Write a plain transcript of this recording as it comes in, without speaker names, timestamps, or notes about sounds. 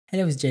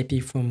Hello, it's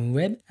JP from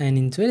WeWeb, and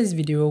in today's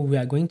video we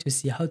are going to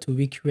see how to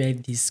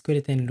recreate these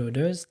skeleton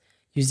loaders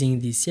using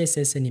the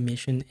CSS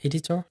Animation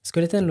Editor.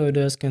 Skeleton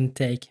loaders can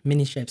take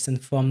many shapes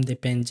and forms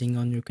depending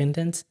on your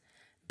content,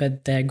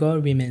 but their goal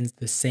remains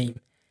the same.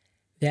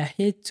 They are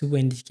here to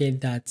indicate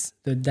that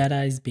the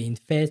data is being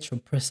fetched or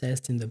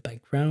processed in the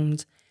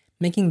background,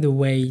 making the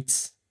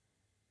wait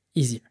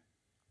easier.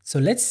 So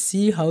let's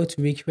see how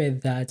to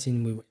recreate that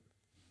in WeWeb.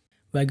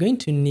 We are going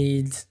to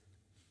need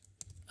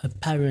a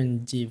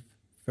parent div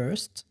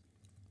first.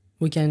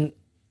 We can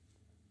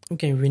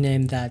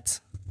rename that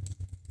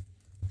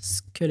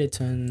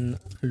skeleton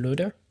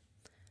loader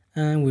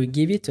and we'll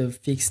give it a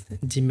fixed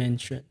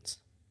dimensions.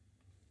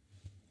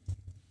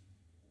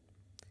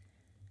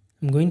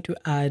 I'm going to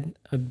add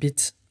a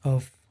bit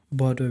of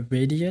border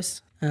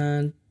radius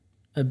and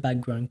a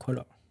background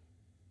color.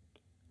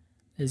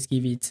 Let's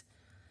give it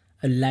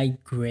a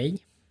light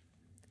gray.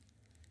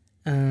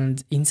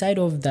 And inside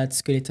of that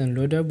skeleton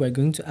loader, we're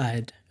going to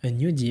add a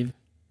new div,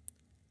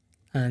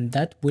 and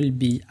that will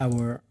be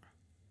our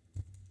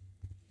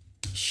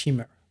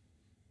shimmer.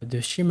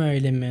 The shimmer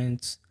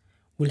element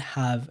will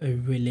have a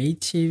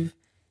relative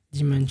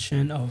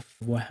dimension of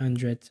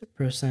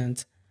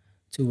 100%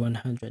 to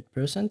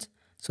 100%,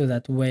 so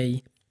that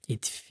way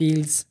it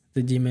fills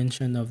the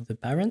dimension of the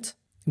parent.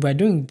 We're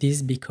doing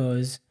this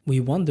because we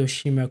want the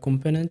shimmer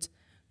component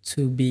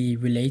to be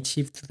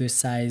relative to the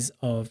size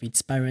of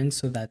its parent,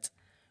 so that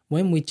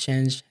when we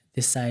change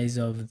the size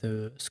of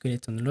the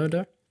skeleton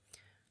loader,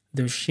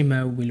 the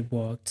shimmer will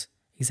work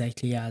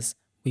exactly as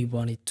we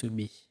want it to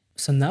be.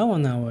 So now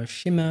on our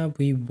shimmer,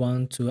 we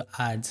want to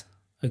add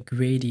a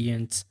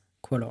gradient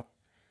color.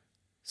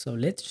 So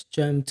let's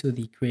jump to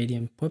the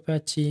gradient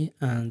property,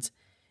 and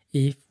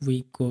if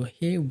we go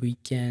here, we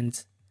can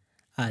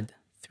add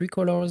 3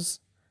 colors.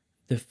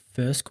 The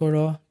first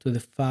color to the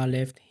far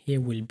left here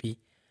will be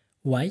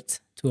white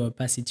to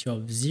opacity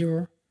of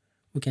 0.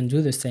 We can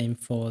do the same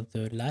for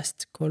the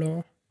last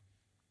color.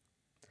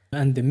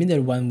 And the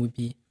middle one will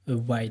be a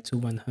white to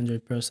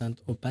 100%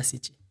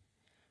 opacity.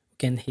 We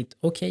can hit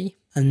OK.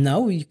 And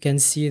now you can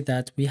see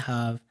that we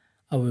have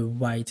our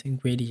white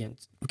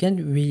gradient. We can't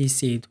really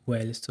see it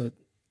well, so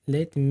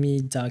let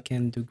me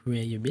darken the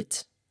gray a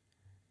bit.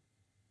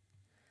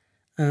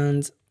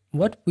 And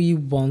what we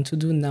want to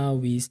do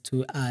now is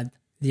to add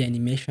the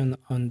animation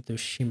on the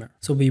shimmer.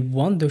 So we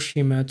want the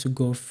shimmer to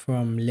go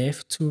from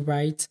left to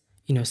right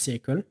in a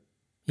circle,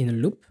 in a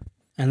loop.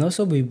 And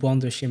also we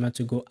want the shimmer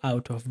to go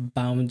out of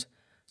bound,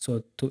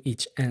 so to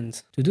each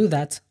end. To do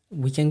that,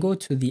 we can go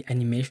to the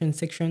animation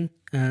section,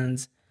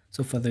 and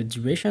so for the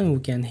duration, we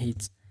can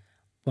hit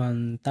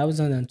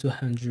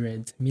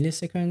 1200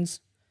 milliseconds.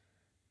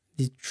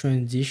 The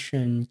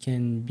transition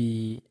can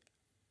be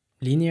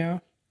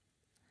linear,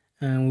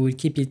 and we'll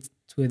keep it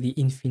to the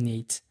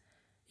infinite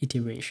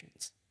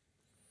iterations.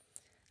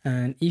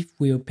 And if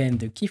we open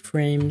the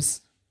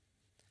keyframes,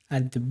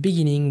 at the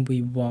beginning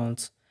we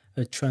want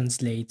a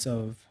translate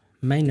of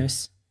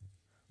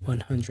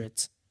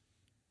 -100%.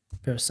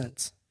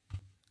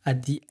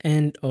 At the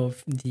end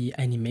of the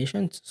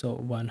animation, so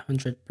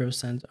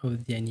 100%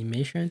 of the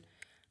animation,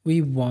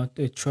 we want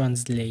a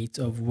translate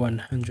of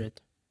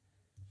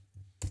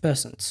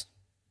 100%.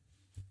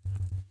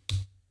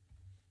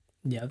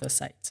 The other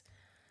side.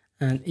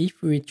 And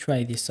if we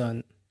try this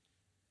on,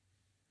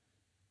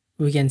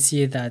 we can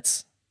see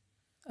that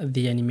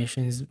the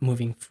animation is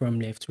moving from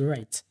left to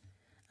right.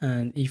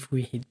 And if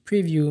we hit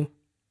preview,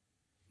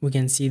 we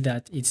can see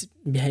that it's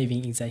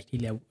behaving exactly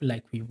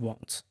like we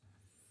want.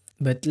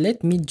 But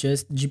let me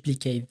just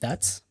duplicate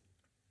that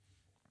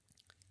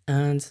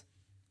and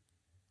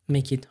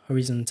make it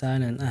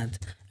horizontal and add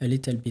a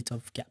little bit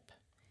of gap.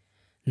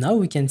 Now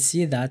we can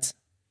see that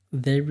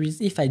there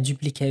is, if I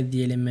duplicate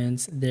the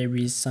elements, there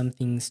is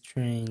something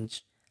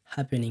strange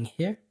happening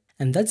here.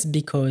 And that's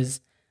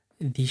because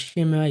the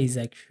shimmer is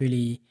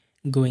actually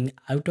going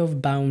out of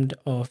bound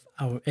of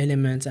our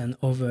element and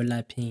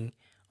overlapping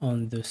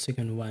on the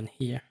second one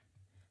here.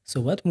 So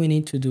what we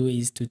need to do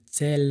is to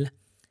tell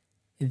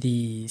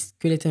the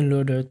skeleton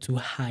loader to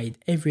hide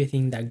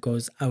everything that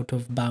goes out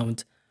of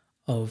bound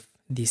of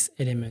this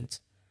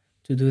element.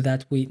 To do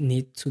that, we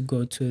need to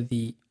go to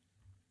the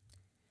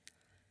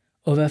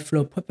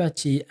Overflow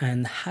property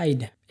and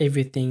hide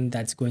everything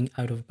that's going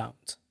out of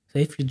bound. So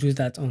if you do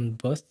that on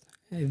both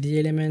the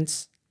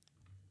elements,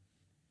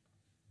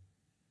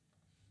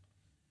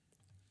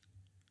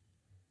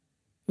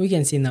 we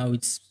can see now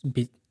it's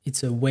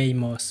a way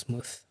more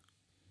smooth.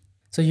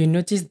 So you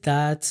notice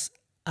that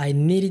I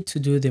needed to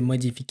do the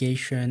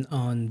modification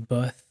on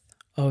both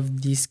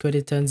of these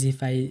skeletons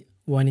if I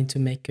wanted to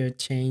make a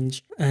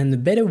change. And a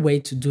better way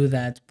to do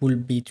that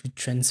would be to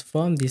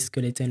transform this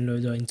skeleton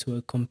loader into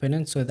a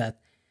component, so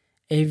that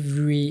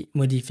every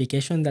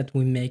modification that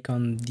we make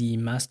on the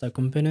master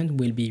component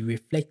will be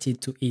reflected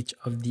to each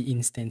of the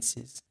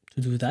instances.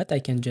 To do that, I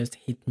can just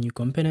hit new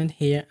component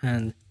here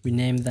and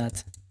rename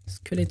that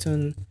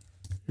skeleton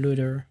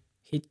loader,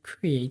 hit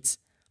create.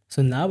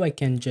 So now I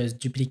can just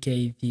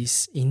duplicate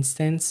this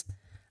instance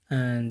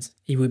and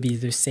it will be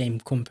the same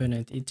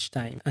component each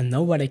time. And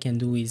now what I can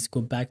do is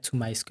go back to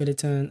my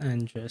skeleton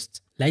and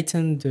just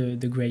lighten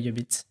the gray a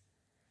bit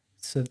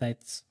so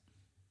that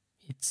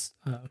it's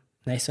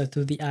nicer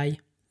to the eye.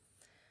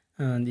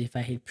 And if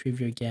I hit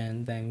preview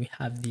again, then we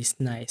have this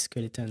nice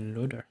skeleton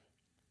loader.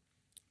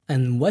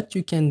 And what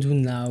you can do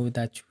now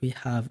that we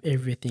have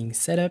everything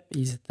set up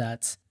is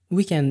that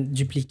we can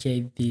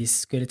duplicate this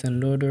skeleton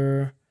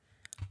loader.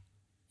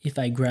 If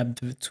I grab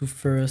the two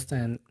first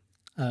and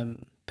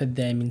put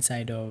them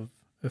inside of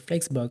a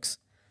flexbox,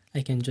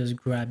 I can just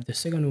grab the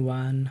second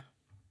one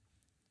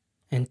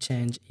and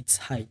change its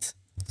height.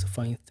 So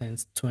for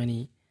instance,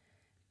 20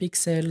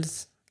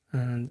 pixels,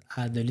 and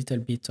add a little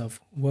bit of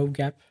wow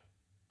gap.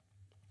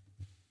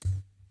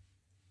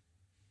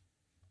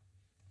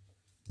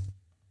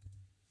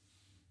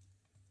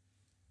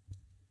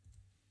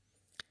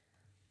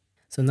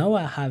 So now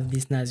I have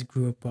this nice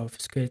group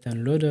of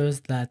skeleton loaders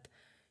that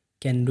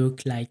can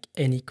look like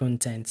any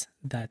content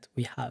that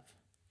we have.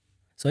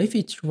 So if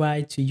you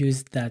try to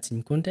use that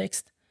in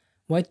context,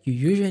 what you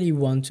usually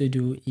want to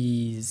do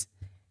is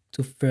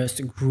to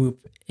first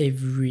group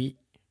every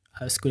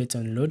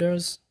skeleton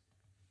loaders.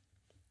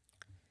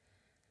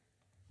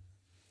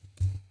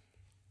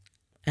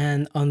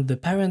 And on the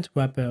parent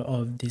wrapper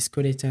of the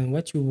skeleton,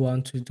 what you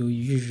want to do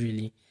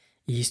usually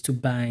is to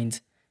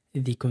bind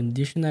the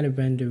conditional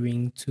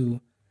rendering to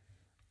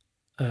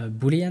a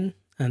Boolean,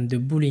 and the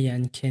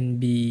Boolean can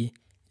be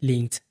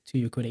linked to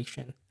your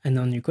collection. And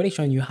on your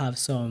collection, you have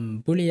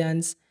some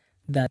Booleans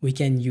that we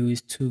can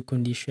use to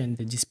condition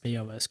the display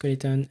of a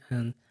skeleton.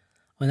 And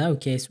on our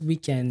case, we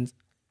can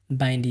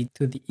bind it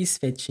to the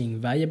isFetching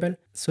variable.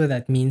 So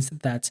that means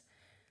that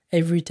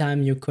every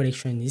time your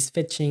collection is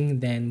fetching,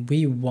 then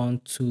we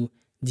want to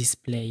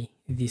display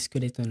the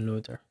skeleton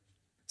loader.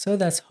 So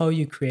that's how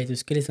you create a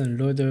skeleton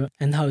loader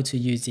and how to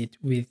use it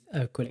with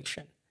a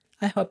collection.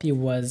 I hope it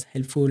was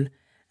helpful,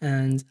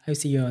 and I'll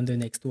see you on the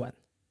next one.